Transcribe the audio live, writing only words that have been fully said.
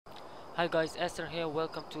Hi guys, Esther here,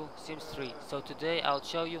 welcome to Sims 3. So today I'll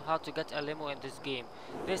show you how to get a limo in this game.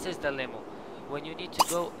 This is the limo. When you need to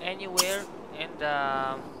go anywhere in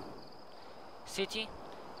the city,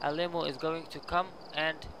 a limo is going to come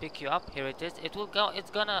and pick you up. Here it is.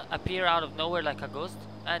 It's gonna appear out of nowhere like a ghost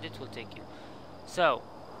and it will take you. So,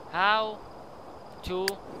 how to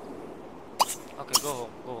okay, go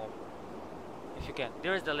home. If you can.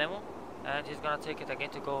 There is the limo and he's gonna take it again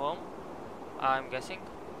to go home. I'm guessing.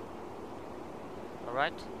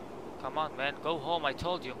 Alright. Come on, man. Go home, I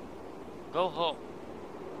told you. Go home.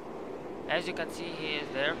 As you can see, he is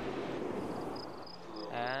there.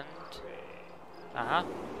 And...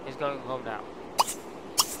 he's going home now.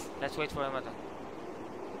 Let's wait for him again.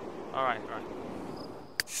 Alright.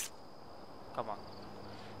 Come on.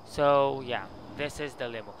 So, yeah. This is the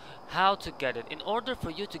limo. How to get it? In order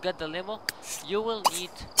for you to get the limo, you will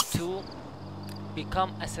need to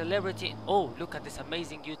become a celebrity. Oh, look at this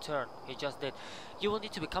amazing U-turn he just did. You will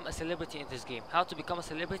need to become a celebrity in this game. How to become a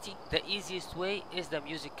celebrity? The easiest way is the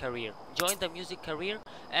music career. Join the music career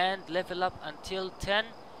and level up until 10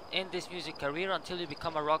 in this music career until you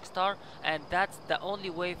become a rock star, and that's the only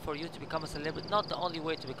way for you to become a celebrity. Not the only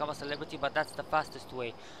way to become a celebrity, but that's the fastest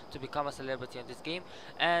way to become a celebrity in this game.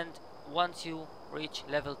 And once you reach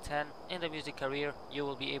level 10 in the music career, you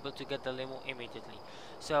will be able to get the limo immediately.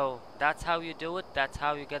 So that's how you do it. That's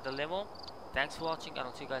how you get the limo. Thanks for watching, and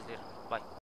I'll see you guys later. Bye.